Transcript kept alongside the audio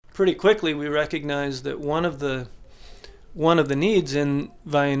pretty quickly we recognized that one of the needs in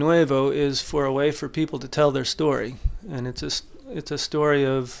Valle Nuevo is for a way for people to tell their story, and it's a story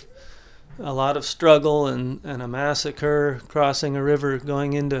of a lot of struggle and a massacre, crossing a river,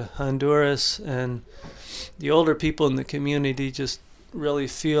 going into Honduras, and the older people in the community just really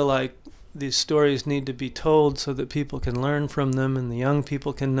feel like these stories need to be told so that people can learn from them and the young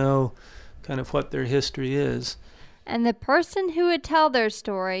people can know kind of what their history is. And the person who would tell their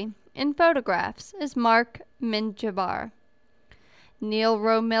story in photographs is Mark Minjabar. Neil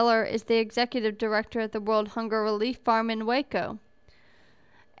Rowe Miller is the executive director at the World Hunger Relief Farm in Waco.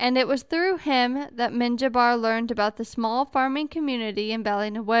 And it was through him that Minjabar learned about the small farming community in Valle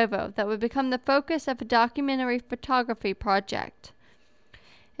Nuevo that would become the focus of a documentary photography project.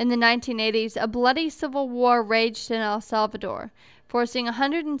 In the 1980s, a bloody civil war raged in El Salvador, forcing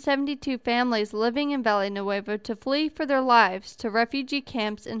 172 families living in Valle Nuevo to flee for their lives to refugee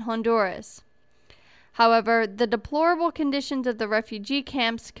camps in Honduras. However, the deplorable conditions of the refugee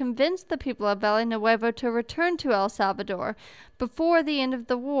camps convinced the people of Valle Nuevo to return to El Salvador before the end of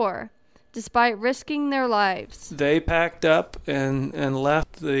the war, despite risking their lives. They packed up and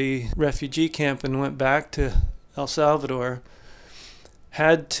left the refugee camp and went back to El Salvador,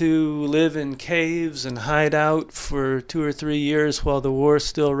 had to live in caves and hide out for 2 or 3 years while the war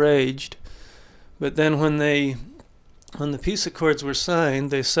still raged. But then when the peace accords were signed,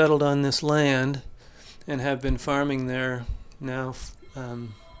 they settled on this land and have been farming there now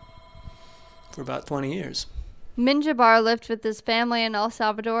for about 20 years. Minjabar lived with his family in El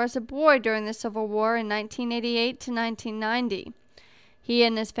Salvador as a boy during the Civil War in 1988 to 1990. He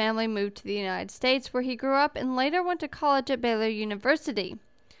and his family moved to the United States, where he grew up and later went to college at Baylor University.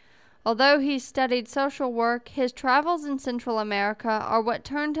 Although he studied social work, his travels in Central America are what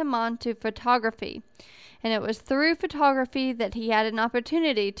turned him on to photography, and it was through photography that he had an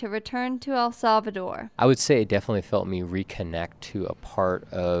opportunity to return to El Salvador. I would say it definitely felt me reconnect to a part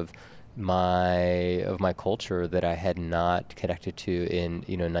of my culture that I had not connected to in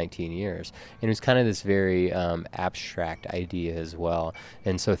 19 years, and it was kind of this very abstract idea as well.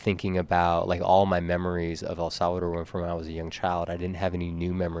 And so thinking about like all my memories of El Salvador from when I was a young child, I didn't have any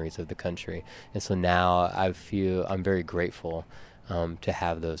new memories of the country, and so now I'm very grateful to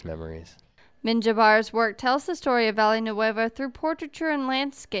have those memories. Minjabar's work tells the story of Valle Nuevo through portraiture and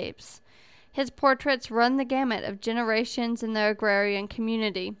landscapes. His portraits run the gamut of generations in the agrarian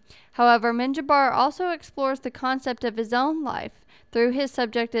community. However, Minjabar also explores the concept of his own life through his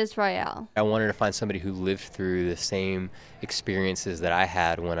subject Israel. I wanted to find somebody who lived through the same experiences that I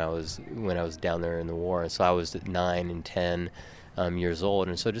had when I was down there in the war. And so I was 9 and 10 years old,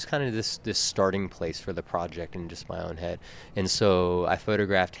 and so just kind of this starting place for the project in just my own head. And so I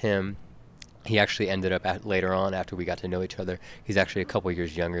photographed him. He actually ended up later on, after we got to know each other, he's actually a couple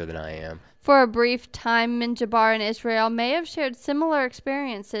years younger than I am. For a brief time, Minjabar and Israel may have shared similar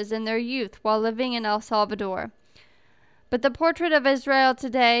experiences in their youth while living in El Salvador. But the portrait of Israel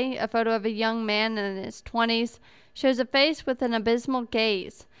today, a photo of a young man in his 20s, shows a face with an abysmal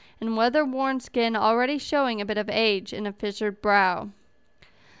gaze and weather-worn skin already showing a bit of age in a fissured brow.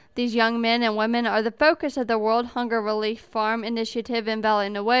 These young men and women are the focus of the World Hunger Relief Farm initiative in Valle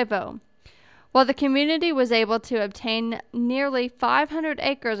Nuevo. While the community was able to obtain nearly 500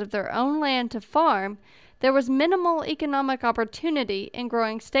 acres of their own land to farm, there was minimal economic opportunity in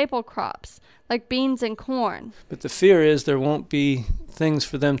growing staple crops like beans and corn. But the fear is there won't be things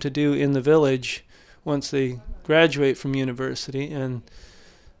for them to do in the village once they graduate from university, and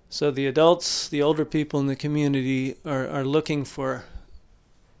so the adults, the older people in the community are looking for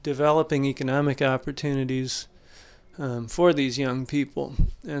developing economic opportunities for these young people.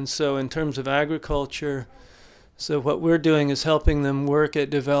 And so in terms of agriculture, so what we're doing is helping them work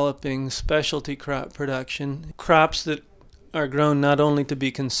at developing specialty crop production, crops that are grown not only to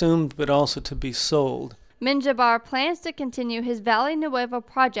be consumed but also to be sold. Minjabar plans to continue his Valle Nuevo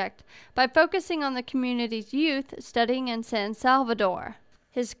project by focusing on the community's youth studying in San Salvador.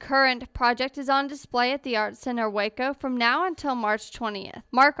 His current project is on display at the Art Center Waco from now until March 20th.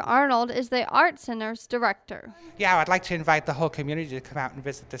 Mark Arnold is the Art Center's director. Yeah, I'd like to invite the whole community to come out and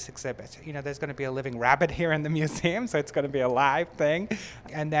visit this exhibit. There's going to be a living rabbit here in the museum, so it's going to be a live thing.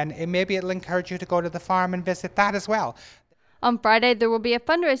 And then maybe it'll encourage you to go to the farm and visit that as well. On Friday, there will be a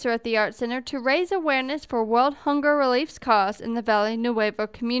fundraiser at the Art Center to raise awareness for World Hunger Relief's cause in the Valle Nuevo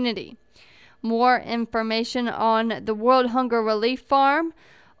community. More information on the World Hunger Relief Farm,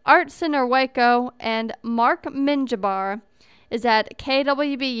 Art Center Waco, and Mark Minjabar is at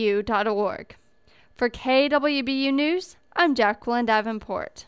kwbu.org. For KWBU News, I'm Jacqueline Davenport.